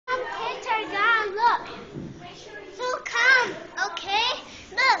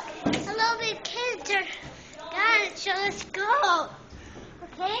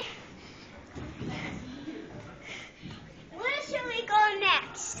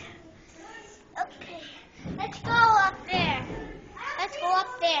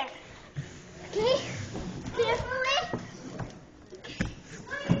there. Okay? Carefully.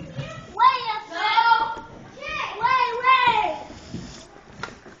 Way up there. Way.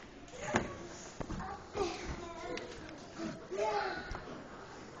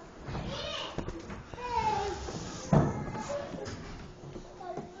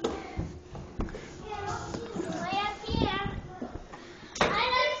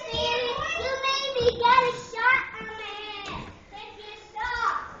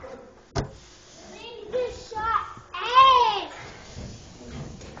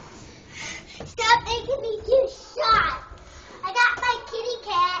 Stop making me get shot. I got my kitty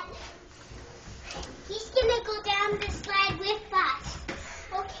cat. He's gonna go down the slide with us.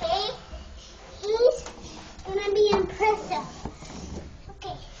 Okay? He's gonna be impressive.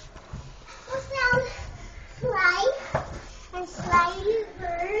 Okay. Go down, slide, and slide his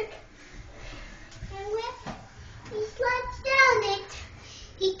bird. And when he slides down it,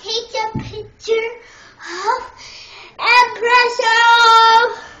 he takes a picture of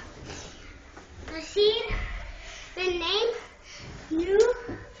impressive. See the name? New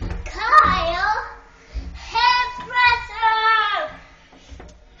Kyle Impressive.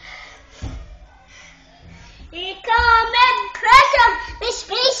 Here come Impressive, the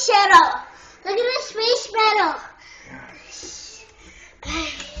space shuttle. Look at the space shuttle.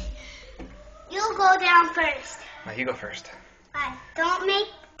 You'll go down first. You go first.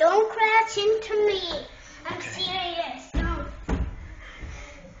 Don't crash into me. I'm